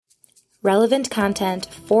Relevant content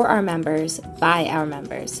for our members by our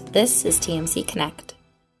members. This is TMC Connect.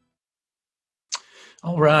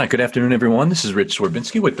 All right. Good afternoon, everyone. This is Rich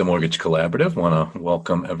Swerbinsky with the Mortgage Collaborative. Want to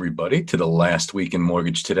welcome everybody to the last week in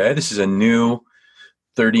mortgage today. This is a new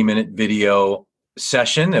 30-minute video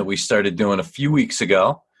session that we started doing a few weeks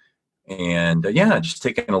ago. And just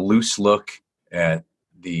taking a loose look at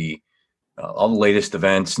the all the latest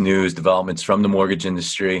events, news, developments from the mortgage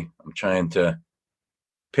industry. I'm trying to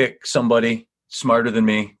pick somebody smarter than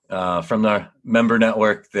me from our member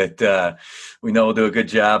network that we know will do a good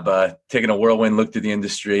job taking a whirlwind look through the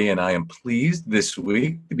industry. And I am pleased this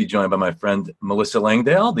week to be joined by my friend Melissa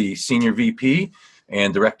Langdale, the Senior VP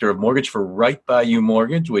and Director of Mortgage for Right By You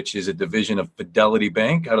Mortgage, which is a division of Fidelity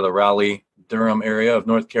Bank out of the Raleigh-Durham area of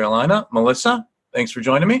North Carolina. Melissa, thanks for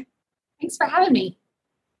joining me. Thanks for having me.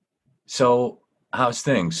 So how's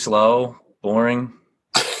things? Slow? Boring?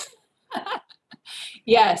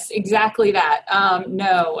 Yes, exactly that.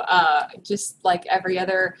 Just like every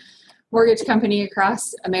other mortgage company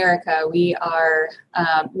across America, we are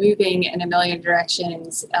moving in a million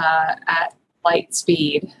directions at light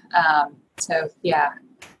speed.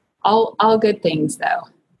 All good things though.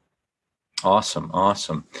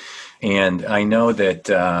 Awesome. And I know that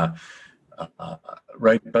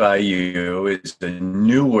Right By You is the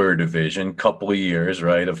newer division, couple of years,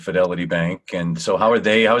 right, of Fidelity Bank. And so how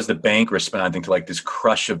is the bank responding to like this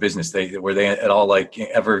crush of business? Were they at all like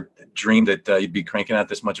ever dreamed that you'd be cranking out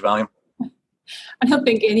this much volume? I don't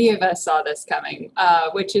think any of us saw this coming,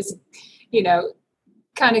 which is,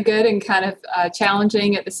 kind of good and kind of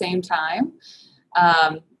challenging at the same time.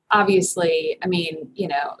 Obviously,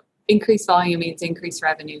 increased volume means increased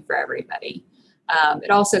revenue for everybody.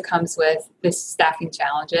 It also comes with this staffing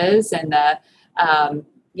challenges and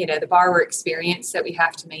the borrower experience that we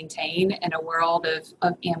have to maintain in a world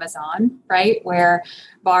of Amazon, right? Where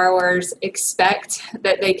borrowers expect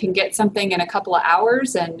that they can get something in a couple of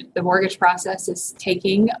hours and the mortgage process is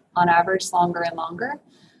taking on average longer and longer.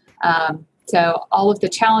 So all of the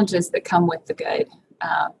challenges that come with the good.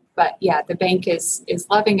 The bank is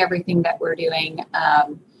loving everything that we're doing.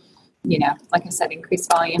 Like I said,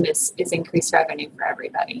 increased volume is increased revenue for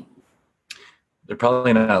everybody. They're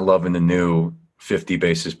probably not loving the new 50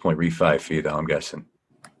 basis point refi fee, though, I'm guessing.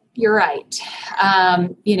 You're right.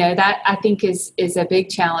 That I think is a big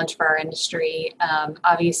challenge for our industry.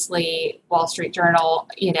 Obviously, Wall Street Journal,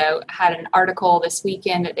 had an article this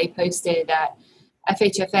weekend that they posted that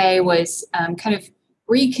FHFA was kind of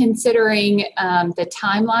reconsidering the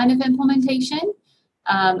timeline of implementation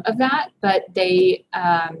of that, but they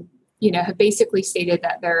have basically stated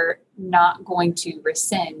that they're not going to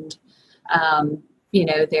rescind,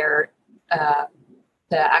 their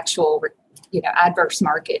the actual, adverse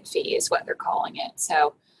market fee is what they're calling it.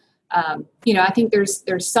 So, I think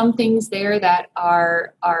there's some things there that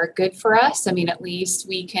are good for us. I mean, at least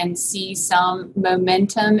we can see some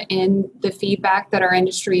momentum in the feedback that our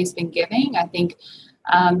industry has been giving. I think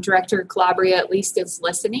Director Calabria at least is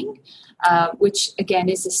listening, which again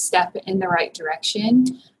is a step in the right direction.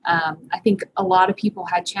 I think a lot of people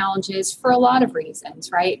had challenges for a lot of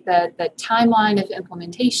reasons, right? The timeline of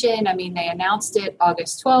implementation, they announced it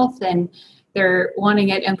August 12th and they're wanting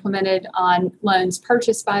it implemented on loans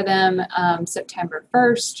purchased by them September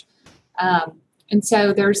 1st. And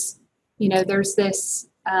so there's this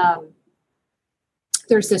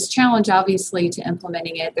challenge, obviously, to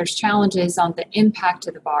implementing it. There's challenges on the impact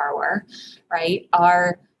to the borrower, right?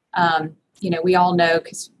 We all know,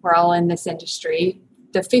 because we're all in this industry,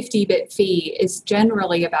 the 50-bit fee is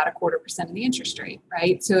generally about 0.25% of the interest rate,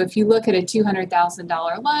 right? So if you look at a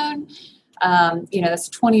 $200,000 loan, that's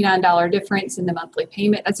a $29 difference in the monthly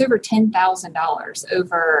payment. That's over $10,000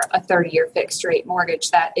 over a 30-year fixed rate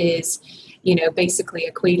mortgage. That is,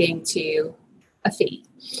 basically equating to a fee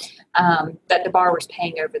that the borrower's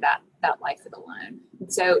paying over that life of the loan.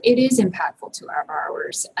 And so it is impactful to our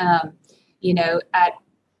borrowers. At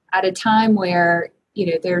a time where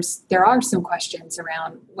there are some questions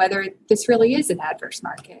around whether this really is an adverse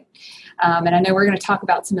market. And I know we're going to talk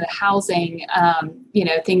about some of the housing,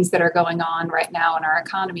 things that are going on right now in our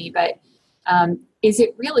economy, but is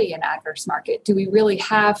it really an adverse market? Do we really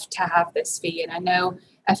have to have this fee? And I know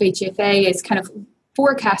FHFA is kind of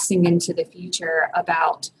forecasting into the future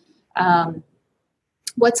about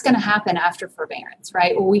what's going to happen after forbearance,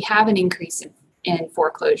 right? Will we have an increase in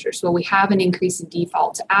foreclosures? Will we have an increase in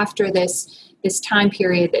defaults after this time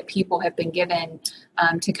period that people have been given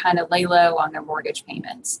to kind of lay low on their mortgage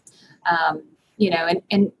payments?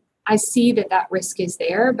 And I see that risk is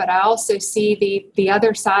there, but I also see the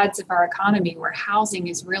other sides of our economy where housing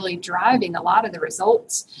is really driving a lot of the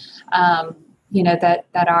results,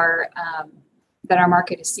 that our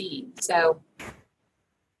market is seeing. So,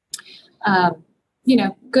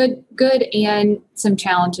 good and some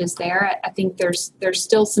challenges there. I think there's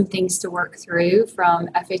still some things to work through from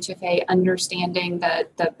FHFA understanding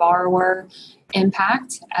the borrower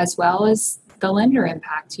impact as well as the lender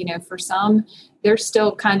impact. For some, they're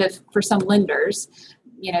still for some lenders,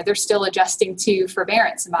 they're still adjusting to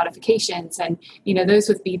forbearance and modifications. And, those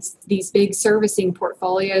with these big servicing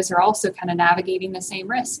portfolios are also kind of navigating the same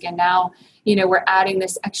risk. And now, we're adding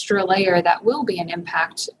this extra layer that will be an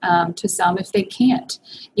impact to some if they can't.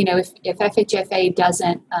 If FHFA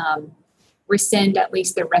doesn't rescind at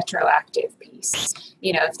least the retroactive piece,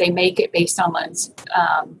 if they make it based on loans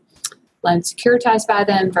securitized by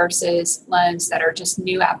them versus loans that are just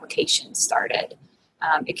new applications started,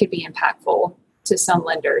 it could be impactful to some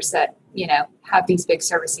lenders that have these big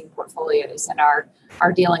servicing portfolios and are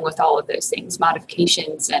dealing with all of those things,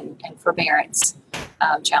 modifications and forbearance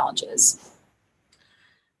challenges.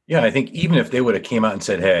 Yeah, I think even if they would have came out and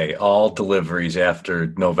said, hey, all deliveries after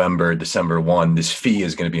December 1, this fee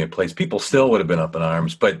is going to be in place, people still would have been up in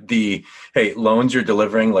arms. But hey, loans you're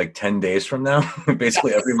delivering like 10 days from now,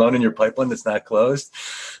 basically every loan in your pipeline that's not closed.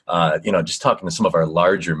 Just talking to some of our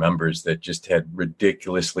larger members that just had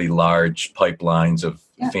ridiculously large pipelines of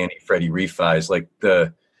Fannie Freddie refis, like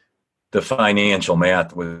the financial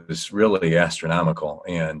math was really astronomical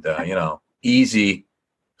and, easy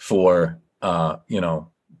for,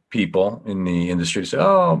 people in the industry to say,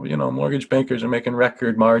 mortgage bankers are making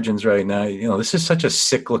record margins right now. This is such a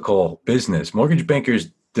cyclical business. Mortgage bankers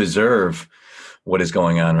deserve what is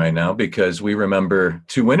going on right now because we remember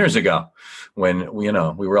 2 winters ago when we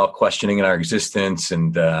were all questioning our existence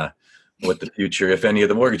and what the future, if any, of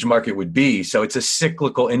the mortgage market would be. So it's a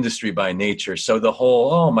cyclical industry by nature. So the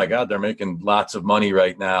whole, oh my God, they're making lots of money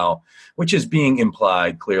right now, which is being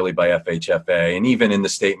implied clearly by FHFA and even in the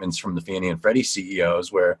statements from the Fannie and Freddie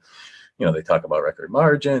CEOs where, they talk about record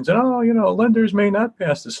margins and, lenders may not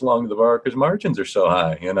pass this along to the borrower because margins are so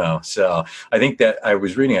high, So I think that I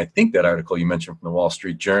was reading, that article you mentioned from the Wall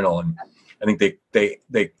Street Journal, and I think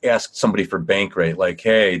they asked somebody for bank rate, like,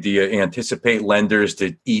 hey, do you anticipate lenders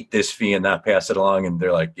to eat this fee and not pass it along? And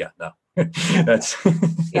they're like, yeah, no. That's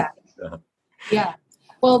yeah. Yeah.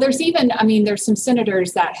 Well, there's some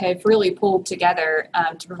senators that have really pulled together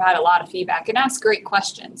to provide a lot of feedback and ask great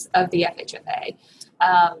questions of the FHFA.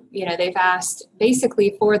 They've asked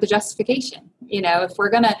basically for the justification. If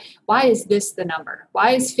we're why is this the number?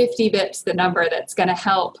 Why is 50 bips the number that's going to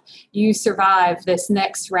help you survive this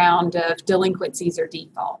next round of delinquencies or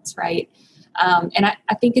defaults, right? And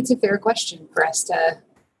I think it's a fair question for us to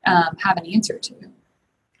have an answer to.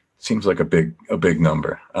 Seems like a big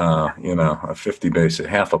number, a 50 basis,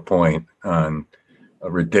 half a point on a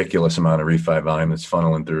ridiculous amount of refi volume that's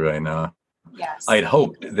funneling through right now. Yes. I'd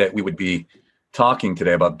hoped that we would be talking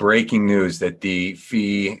today about breaking news that the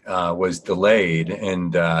fee was delayed.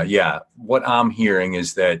 And what I'm hearing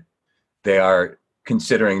is that they are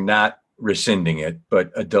considering not rescinding it,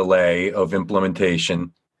 but a delay of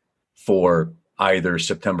implementation for either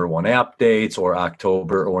September 1 app dates or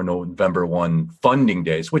October or November 1 funding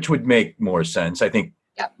days, which would make more sense. I think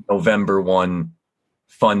November 1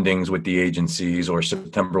 fundings with the agencies or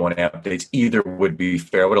September 1 app dates, either would be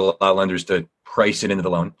fair, would allow lenders to price it into the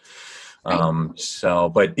loan.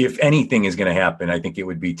 But if anything is going to happen, I think it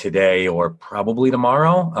would be today or probably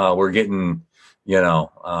tomorrow. We're getting,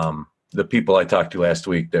 the people I talked to last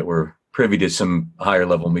week that were privy to some higher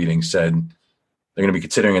level meetings said they're going to be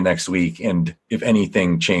considering it next week. And if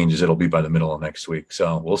anything changes, it'll be by the middle of next week.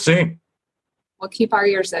 So we'll see. We'll keep our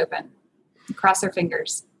ears open, cross our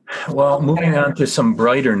fingers. Well, moving on to some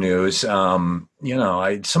brighter news, some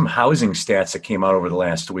housing stats that came out over the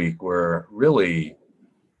last week were really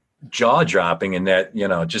jaw-dropping in that,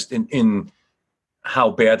 just in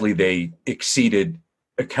how badly they exceeded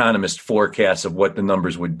economist forecasts of what the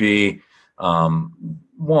numbers would be.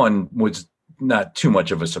 One was not too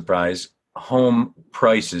much of a surprise. Home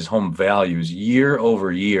prices, home values, year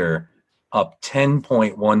over year, up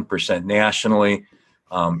 10.1% nationally.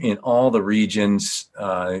 In all the regions,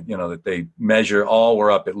 that they measure, all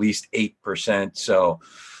were up at least 8%. So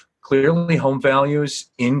clearly home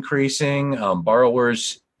values increasing,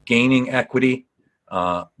 borrowers gaining equity.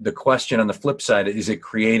 The question on the flip side, is it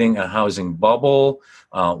creating a housing bubble?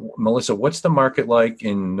 Melissa, what's the market like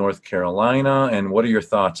in North Carolina? And what are your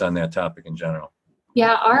thoughts on that topic in general?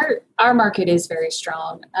 Yeah, our market is very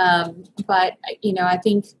strong. But, I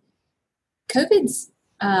think COVID's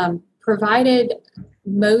provided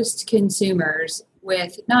most consumers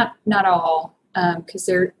with, not all, because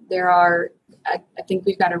there are, I think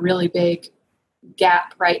we've got a really big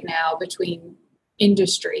gap right now between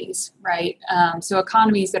industries, right? So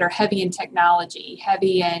economies that are heavy in technology,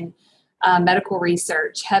 heavy in medical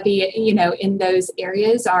research, heavy, in those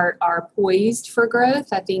areas are poised for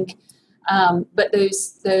growth, I think. But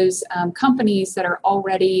those companies that are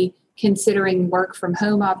already considering work from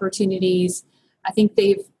home opportunities, I think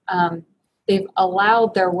they've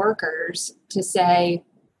allowed their workers to say,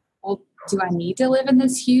 well, do I need to live in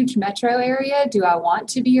this huge metro area? Do I want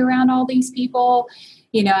to be around all these people?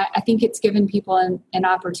 I think it's given people an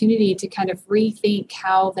opportunity to kind of rethink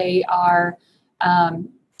how they are,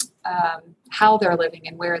 how they're living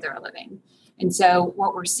and where they're living. And so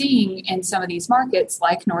what we're seeing in some of these markets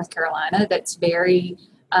like North Carolina, that's very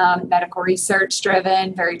medical research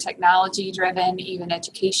driven, very technology driven, even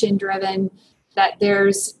education driven, that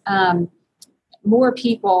there's more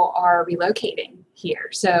people are relocating here.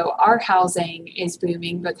 So our housing is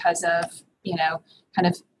booming because of, kind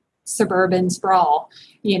of suburban sprawl,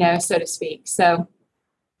 so to speak. So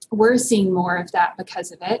we're seeing more of that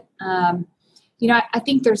because of it. I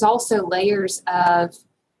think there's also layers of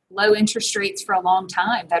low interest rates for a long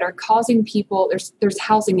time that are causing people, there's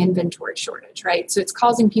housing inventory shortage, right? So it's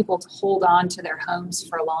causing people to hold on to their homes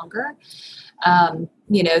for longer.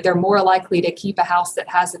 They're more likely to keep a house that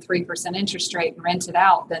has a 3% interest rate and rent it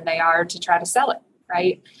out than they are to try to sell it,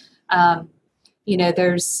 right?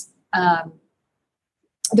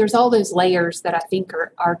 There's all those layers that I think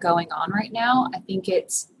are going on right now. I think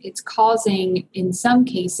it's causing, in some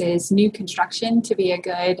cases, new construction to be a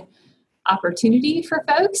good opportunity for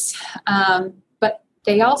folks, but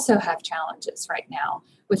they also have challenges right now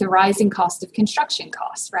with a rising cost of construction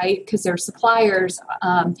costs, right? Because their suppliers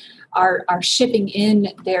are shipping in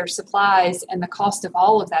their supplies, and the cost of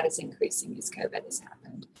all of that is increasing as COVID has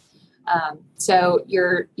happened. So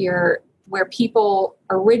you're where people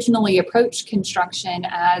originally approached construction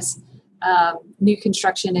as new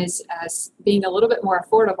construction is as being a little bit more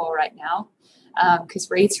affordable right now, because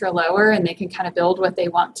rates are lower and they can kind of build what they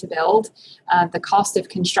want to build. The cost of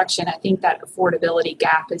construction, I think that affordability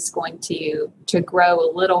gap is going to grow a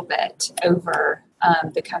little bit over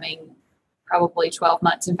the coming probably 12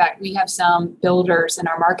 months. In fact, we have some builders in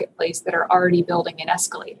our marketplace that are already building in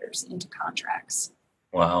escalators into contracts.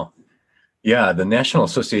 Wow. Yeah, the National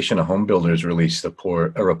Association of Home Builders released a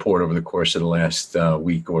report over the course of the last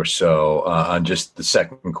week or so on just the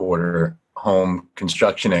second quarter home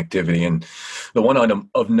construction activity. And the one item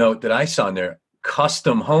of note that I saw in there,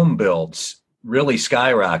 custom home builds really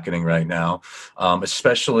skyrocketing right now,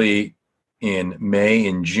 especially in May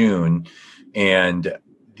and June. And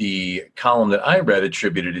the column that I read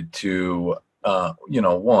attributed it to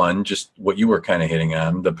one, just what you were kind of hitting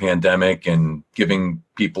on, the pandemic and giving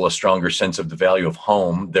people a stronger sense of the value of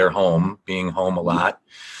home, their home, being home a lot,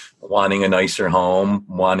 wanting a nicer home,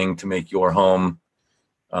 wanting to make your home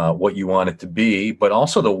what you want it to be, but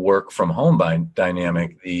also the work from home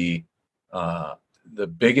dynamic. The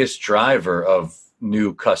biggest driver of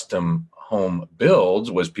new custom home builds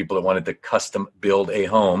was people that wanted to custom build a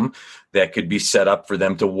home that could be set up for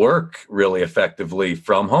them to work really effectively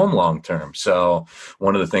from home long term. So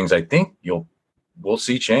one of the things I think we'll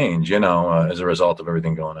see change, as a result of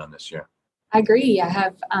everything going on this year. I agree. I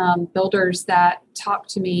have builders that talk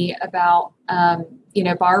to me about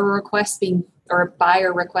buyer requests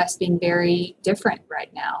being very different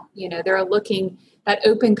right now. They're looking that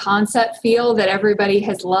open concept feel that everybody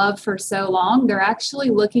has loved for so long. They're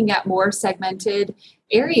actually looking at more segmented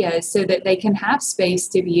areas so that they can have space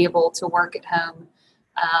to be able to work at home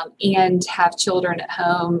and have children at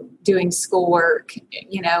home doing schoolwork,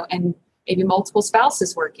 and maybe multiple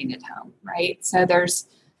spouses working at home, right? So there's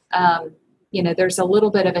a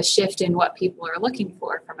little bit of a shift in what people are looking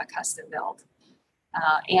for from a custom build.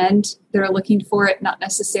 And they're looking for it not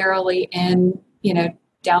necessarily in,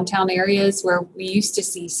 downtown areas where we used to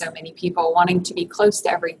see so many people wanting to be close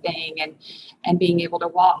to everything and being able to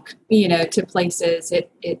walk, to places.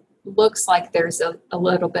 It looks like there's a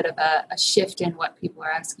little bit of a shift in what people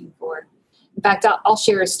are asking for. In fact, I'll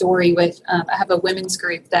share a story with, I have a women's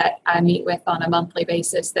group that I meet with on a monthly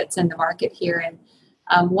basis that's in the market here.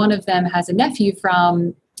 And one of them has a nephew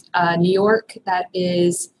from New York that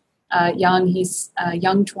is young. He's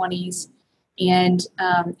young 20s. And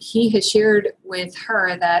he has shared with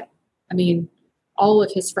her that, all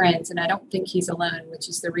of his friends, and I don't think he's alone, which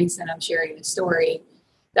is the reason I'm sharing the story,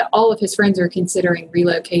 that all of his friends are considering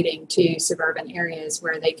relocating to suburban areas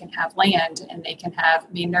where they can have land and they can have,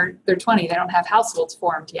 they're 20, they don't have households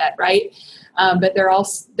formed yet, right? But they're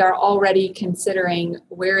already considering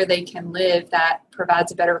where they can live that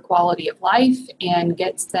provides a better quality of life and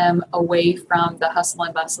gets them away from the hustle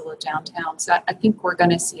and bustle of downtown. So I think we're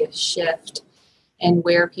going to see a shift and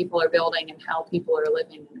where people are building and how people are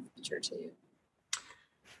living in the future too.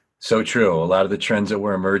 So true. A lot of the trends that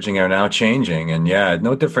were emerging are now changing. And yeah,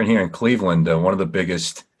 no different here in Cleveland. One of the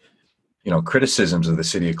biggest, criticisms of the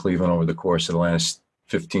city of Cleveland over the course of the last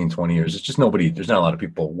 15, 20 years, it's just there's not a lot of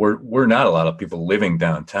people. We're not a lot of people living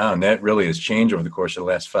downtown. That really has changed over the course of the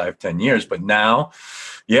last 5, 10 years. But now,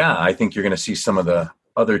 yeah, I think you're going to see some of the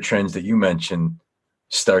other trends that you mentioned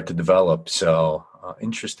start to develop. So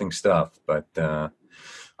interesting stuff. But then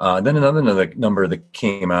another number that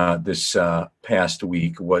came out this past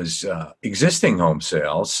week was existing home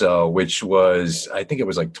sales. So which was, I think it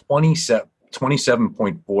was like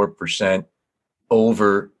 27.4%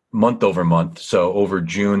 over month. So over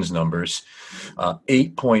June's numbers,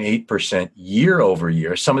 8.8% year over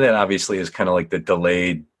year. Some of that obviously is kind of like the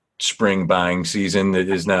delayed spring buying season that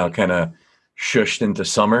is now kind of shushed into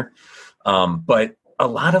summer. But a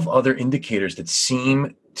lot of other indicators that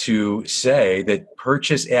seem to say that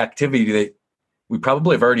purchase activity, that we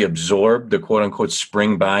probably have already absorbed the quote unquote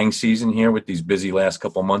spring buying season here with these busy last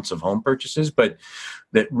couple months of home purchases, but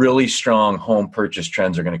that really strong home purchase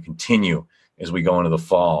trends are going to continue as we go into the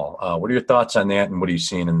fall. What are your thoughts on that, and what are you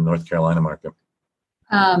seeing in the North Carolina market?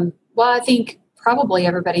 Well, I think probably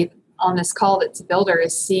everybody on this call that's a builder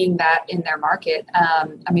is seeing that in their market.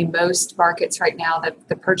 Most markets right now,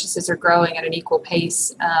 the purchases are growing at an equal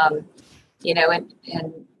pace, and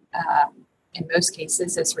in most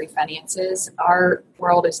cases as refinances. Our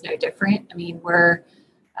world is no different. I mean, we're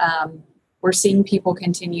seeing people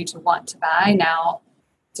continue to want to buy. Now,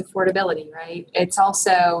 it's affordability, right? It's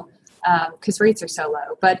also because rates are so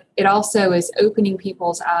low, but it also is opening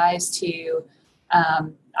people's eyes to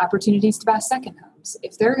opportunities to buy second homes.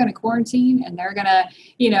 If they're going to quarantine and they're going to,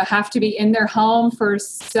 have to be in their home for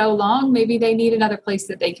so long, maybe they need another place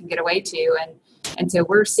that they can get away to. And so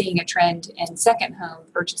we're seeing a trend in second home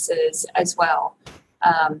purchases as well,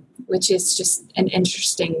 which is just an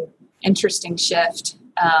interesting shift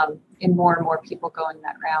in more and more people going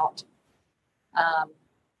that route.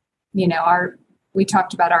 We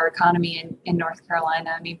talked about our economy in North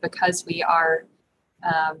Carolina. I mean, because we are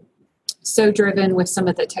so driven with some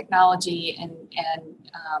of the technology and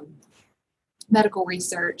medical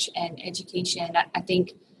research and education, I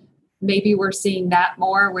think maybe we're seeing that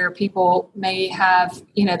more, where people may have,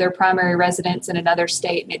 their primary residence in another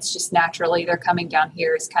state, and it's just naturally they're coming down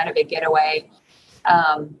here as kind of a getaway.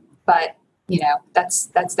 But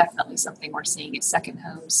that's definitely something we're seeing is second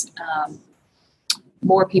homes.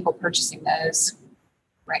 More people purchasing those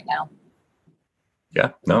right now.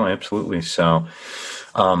 Yeah, no, absolutely. So,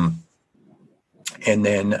 and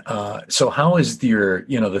then, so how is your,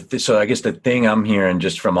 so I guess the thing I'm hearing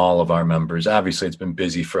just from all of our members, obviously it's been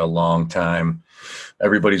busy for a long time.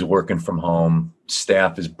 Everybody's working from home.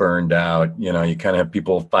 Staff is burned out. You kind of have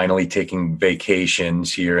people finally taking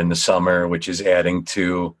vacations here in the summer, which is adding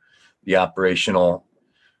to the operational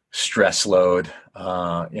stress load.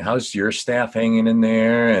 How's your staff hanging in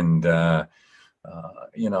there? And,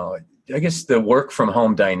 I guess the work from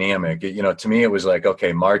home dynamic, to me, it was like,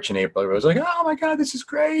 okay, March and April, it was like, oh my God, this is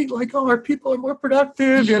great. Like, our people are more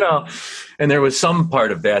productive, and there was some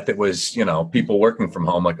part of that was, people working from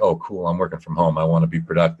home, like, oh, cool, I'm working from home. I want to be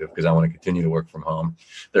productive because I want to continue to work from home.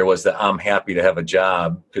 There was the, I'm happy to have a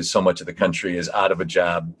job because so much of the country is out of a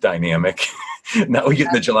job dynamic. Now we get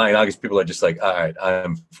into July and August, people are just like, all right,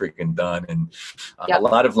 I'm freaking done. And a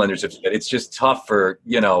lot of lenders have said it's just tough for,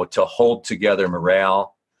 to hold together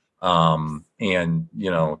morale and,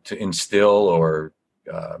 to instill or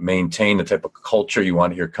maintain the type of culture you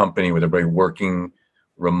want at your company with everybody working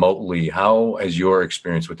remotely. How has your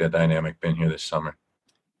experience with that dynamic been here this summer?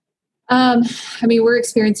 We're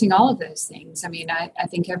experiencing all of those things. I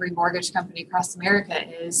think every mortgage company across America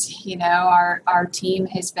is, our team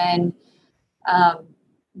has been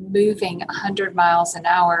moving 100 miles an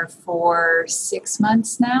hour for 6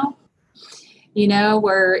 months now,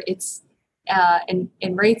 where it's,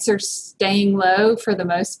 and rates are staying low for the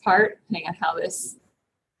most part, depending on how this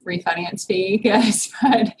refinance fee goes.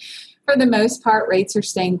 But for the most part, rates are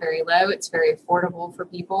staying very low. It's very affordable for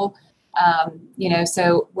people.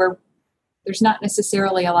 So there's not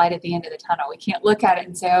necessarily a light at the end of the tunnel. We can't look at it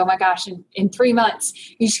and say, oh my gosh, in 3 months,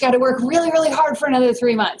 you just got to work really, really hard for another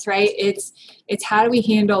 3 months, right? It's how do we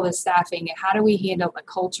handle the staffing? How do we handle the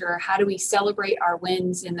culture? How do we celebrate our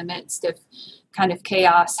wins in the midst of kind of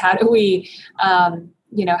chaos? How do we,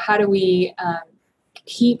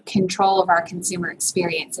 keep control of our consumer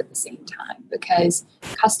experience at the same time? Because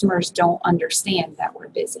customers don't understand that we're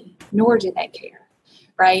busy, nor do they care,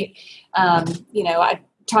 right? I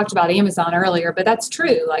talked about Amazon earlier, but that's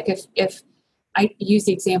true. Like if I use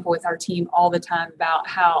the example with our team all the time about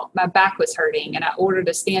how my back was hurting and I ordered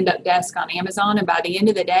a stand-up desk on Amazon, and by the end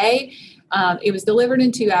of the day, it was delivered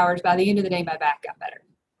in 2 hours. By the end of the day, my back got better,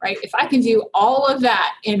 right? If I can do all of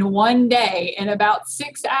that in one day in about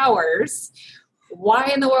 6 hours,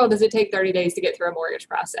 why in the world does it take 30 days to get through a mortgage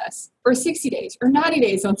process, or 60 days or 90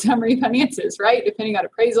 days on some refinances, right? Depending on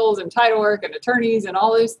appraisals and title work and attorneys and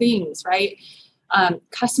all those things, right?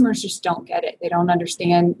 Customers just don't get it. They don't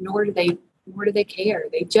understand, nor do they care.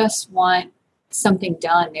 They just want something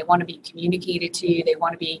done. They want to be communicated to. They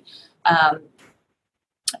want to be,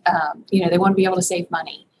 they want to be able to save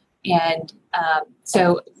money. And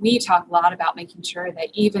so we talk a lot about making sure that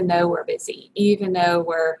even though we're busy, even though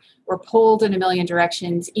we're pulled in a million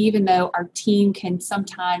directions, even though our team can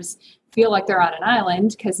sometimes feel like they're on an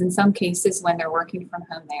island, because in some cases when they're working from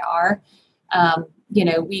home, they are,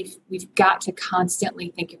 we've got to constantly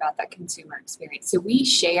think about that consumer experience. So we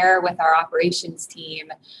share with our operations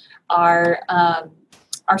team our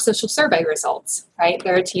social survey results, right?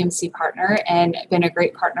 They're a TMC partner and been a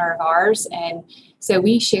great partner of ours. And so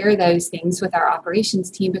we share those things with our operations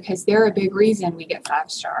team because they're a big reason we get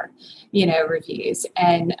 5-star, reviews.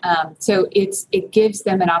 And so it gives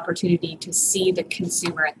them an opportunity to see the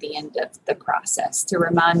consumer at the end of the process, to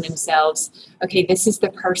remind themselves, okay, this is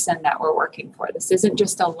the person that we're working for. This isn't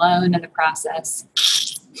just a loan in the process.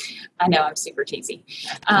 I know I'm super cheesy.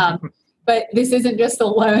 But this isn't just a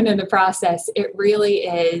loan in the process. It really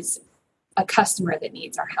is a customer that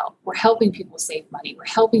needs our help. We're helping people save money. We're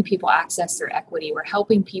helping people access their equity. We're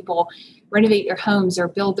helping people renovate their homes or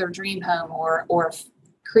build their dream home or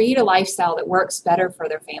create a lifestyle that works better for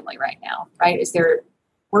their family right now, right? As they're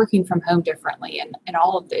working from home differently and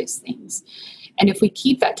all of those things. And if we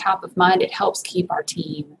keep that top of mind, it helps keep our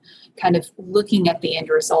team kind of looking at the end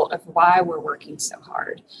result of why we're working so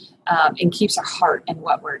hard, and keeps our heart in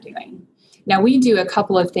what we're doing. Now, we do a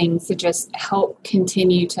couple of things to just help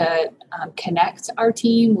continue to connect our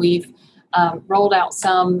team. We've rolled out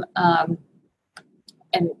some, and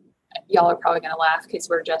y'all are probably going to laugh because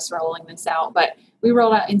we're just rolling this out, but we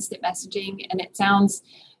rolled out instant messaging, and it sounds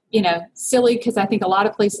silly because I think a lot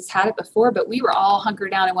of places had it before, but we were all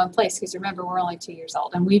hunkered down in one place because remember, we're only 2 years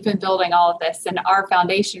old and we've been building all of this, and our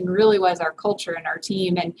foundation really was our culture and our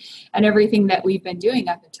team and everything that we've been doing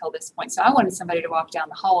up until this point. So I wanted somebody to walk down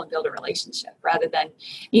the hall and build a relationship rather than,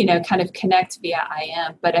 kind of connect via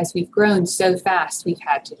IM. But as we've grown so fast, we've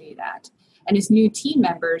had to do that. And as new team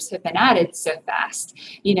members have been added so fast,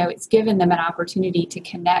 it's given them an opportunity to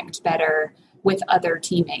connect better with other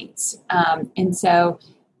teammates. And so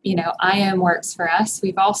IM works for us.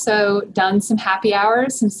 We've also done some happy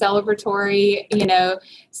hours, some celebratory,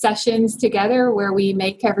 sessions together where we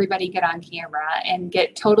make everybody get on camera and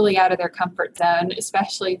get totally out of their comfort zone,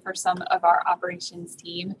 especially for some of our operations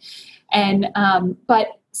team. And,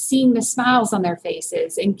 but seeing the smiles on their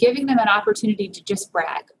faces and giving them an opportunity to just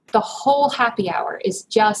brag. The whole happy hour is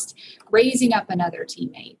just raising up another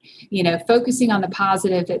teammate, focusing on the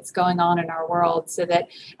positive that's going on in our world so that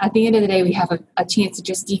at the end of the day, we have a chance to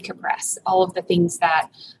just decompress all of the things that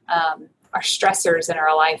are stressors in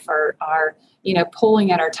our life are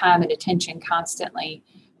pulling at our time and attention constantly.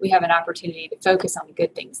 We have an opportunity to focus on the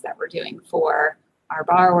good things that we're doing for our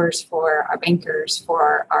borrowers, for our bankers,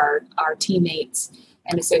 for our teammates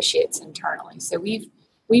and associates internally. So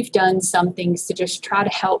we've done some things to just try to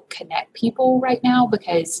help connect people right now,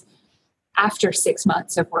 because after 6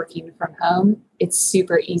 months of working from home, it's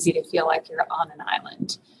super easy to feel like you're on an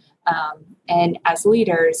island. And as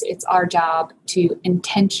leaders, it's our job to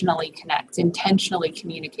intentionally connect, intentionally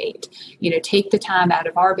communicate, take the time out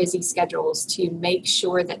of our busy schedules to make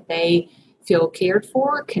sure that they feel cared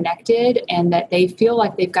for, connected, and that they feel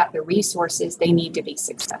like they've got the resources they need to be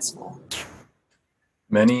successful.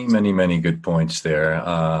 Many, many, many good points there,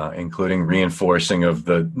 including reinforcing of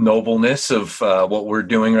the nobleness of what we're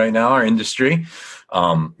doing right now, our industry,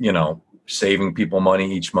 saving people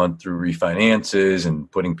money each month through refinances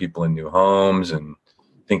and putting people in new homes and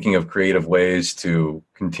thinking of creative ways to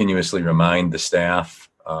continuously remind the staff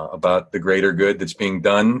about the greater good that's being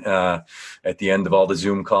done at the end of all the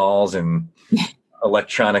Zoom calls and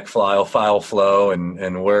electronic file flow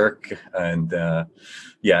and work. And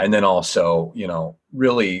and then also,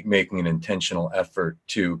 really making an intentional effort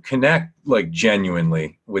to connect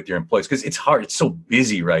genuinely with your employees, because it's hard. It's so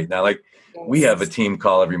busy right now. We have a team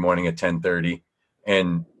call every morning at 10:30,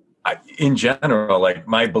 and in general,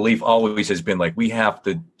 my belief always has been we have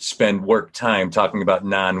to spend work time talking about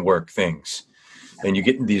non-work things. And you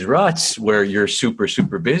get in these ruts where you're super,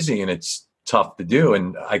 super busy and it's tough to do.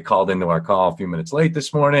 And I called into our call a few minutes late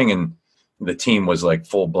this morning, and the team was like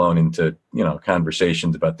full blown into,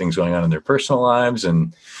 conversations about things going on in their personal lives.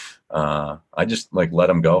 And I just like let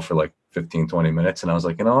them go for like 15, 20 minutes. And I was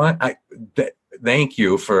like, you know what? Thank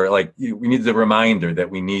you for we need the reminder that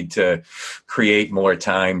we need to create more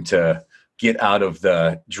time to get out of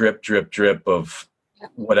the drip of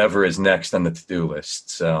whatever is next on the to-do list.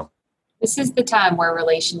 So this is the time where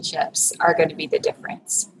relationships are going to be the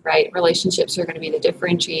difference, right? Relationships are going to be the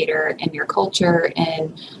differentiator in your culture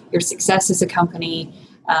and your success as a company.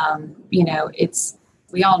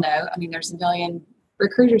 We all know, there's a million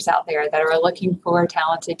recruiters out there that are looking for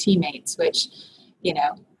talented teammates, which,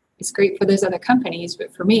 is great for those other companies.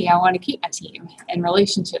 But for me, I want to keep my team, and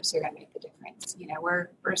relationships are going to make the difference. We're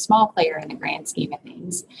a small player in the grand scheme of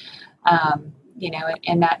things.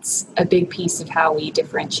 And that's a big piece of how we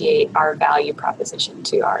differentiate our value proposition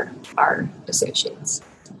to our associates.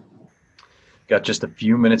 Got just a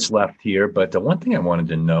few minutes left here, but the one thing I wanted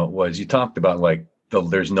to know was you talked about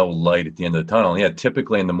there's no light at the end of the tunnel. Yeah,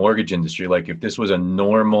 typically in the mortgage industry, if this was a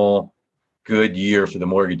normal good year for the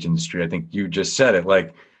mortgage industry, I think you just said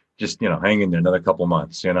it, just, hang in there another couple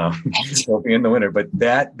months, we'll be in the winter. But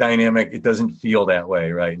that dynamic, it doesn't feel that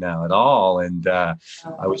way right now at all. And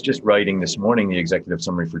I was just writing this morning the executive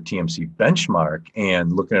summary for TMC Benchmark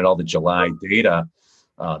and looking at all the July data.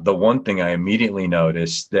 The one thing I immediately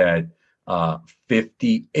noticed that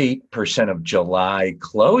 58% of July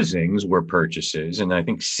closings were purchases, and I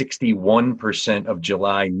think 61% of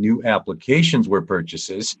July new applications were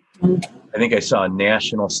purchases. I think I saw a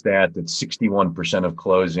national stat that 61% of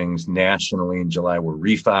closings nationally in July were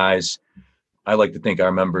refis. I like to think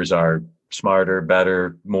our members are smarter,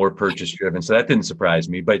 better, more purchase driven, so that didn't surprise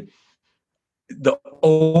me. But the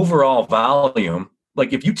overall volume,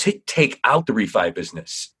 if you take out the refi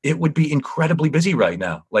business, it would be incredibly busy right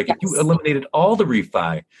now. Yes. If you eliminated all the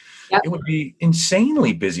refi, It would be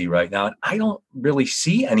insanely busy right now. And I don't really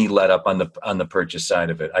see any let up on the purchase side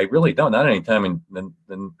of it. I really don't, not anytime in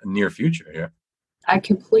the near future here. I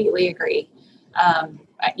completely agree.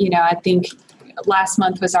 I think last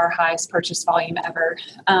month was our highest purchase volume ever.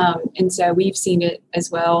 And so we've seen it as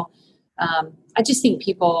well. I just think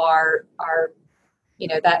people are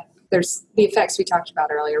that there's the effects we talked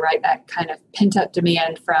about earlier, right? That kind of pent up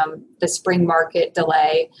demand from the spring market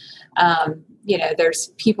delay.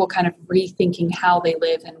 There's people kind of rethinking how they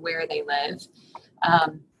live and where they live.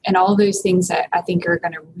 And all of those things that I think are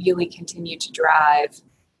going to really continue to drive,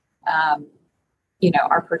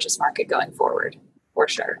 our purchase market going forward, for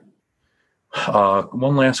sure.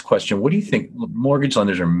 One last question. What do you think? Mortgage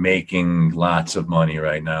lenders are making lots of money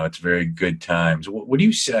right now. It's very good times. What do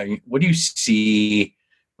you say? What do you see?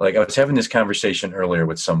 I was having this conversation earlier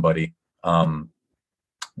with somebody.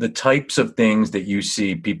 The types of things that you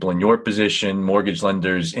see people in your position, mortgage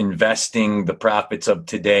lenders, investing the profits of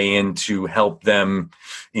today in to help them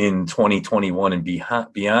in 2021 and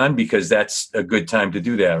beyond, because that's a good time to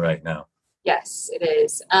do that right now. Yes, it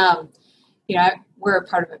is. We're a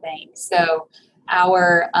part of a bank. So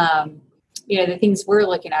our, the things we're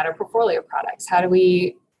looking at are portfolio products. How do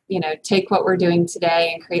we, take what we're doing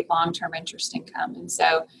today and create long-term interest income? And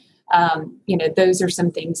so, those are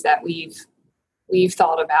some things that we've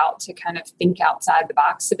thought about to kind of think outside the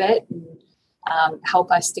box a bit and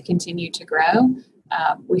help us to continue to grow.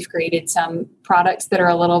 We've created some products that are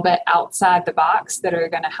a little bit outside the box that are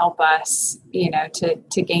going to help us,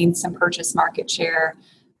 to gain some purchase market share,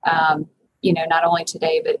 not only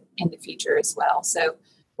today, but in the future as well. So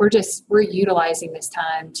we're utilizing this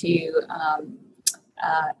time to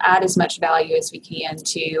add as much value as we can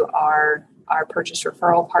to our purchase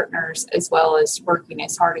referral partners, as well as working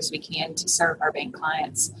as hard as we can to serve our bank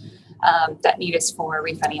clients that need us for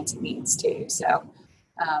refinancing needs too. So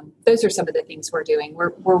those are some of the things we're doing. We're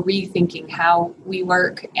rethinking how we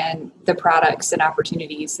work and the products and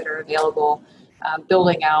opportunities that are available,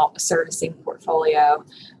 building out a servicing portfolio,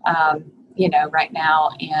 right now,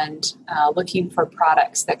 and looking for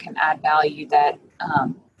products that can add value that,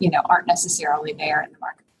 aren't necessarily there in the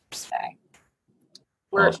market today.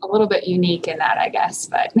 We're a little bit unique in that, I guess,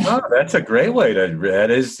 but. Oh, that's a great way that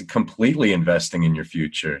is completely investing in your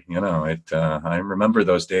future. I remember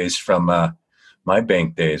those days from my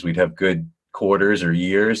bank days. We'd have good quarters or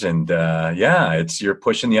years, and you're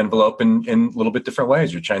pushing the envelope in a little bit different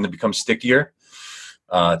ways. You're trying to become stickier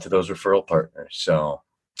to those referral partners. So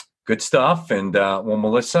good stuff. And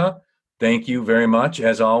Melissa, thank you very much.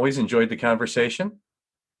 As always, enjoyed the conversation.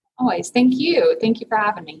 Always. Thank you. Thank you for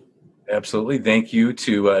having me. Absolutely. Thank you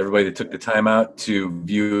to everybody that took the time out to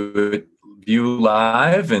view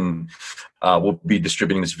live. And We'll be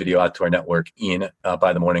distributing this video out to our network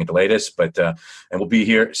by the morning at the latest. But and we'll be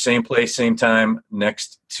here, same place, same time,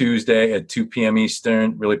 next Tuesday at 2 p.m.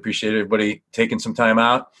 Eastern. Really appreciate everybody taking some time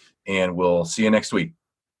out, and we'll see you next week.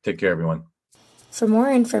 Take care, everyone. For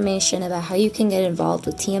more information about how you can get involved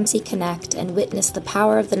with TMC Connect and witness the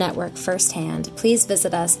power of the network firsthand, please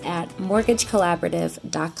visit us at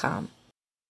mortgagecollaborative.com.